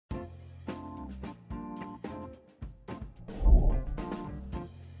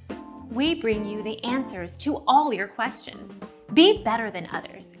we bring you the answers to all your questions. Be better than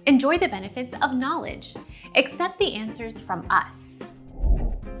others. Enjoy the benefits of knowledge. Accept the answers from us.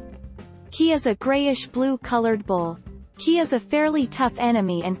 He is a grayish-blue colored bull. He is a fairly tough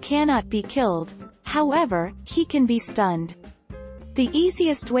enemy and cannot be killed. However, he can be stunned. The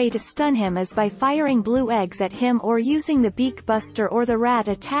easiest way to stun him is by firing blue eggs at him or using the Beak Buster or the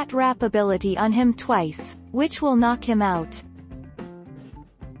Rat-a-Tat-Rap ability on him twice, which will knock him out.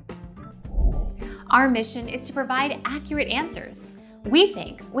 Our mission is to provide accurate answers. We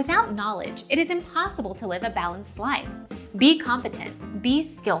think without knowledge, it is impossible to live a balanced life. Be competent, be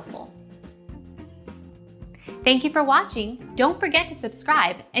skillful. Thank you for watching. Don't forget to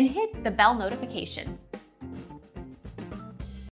subscribe and hit the bell notification.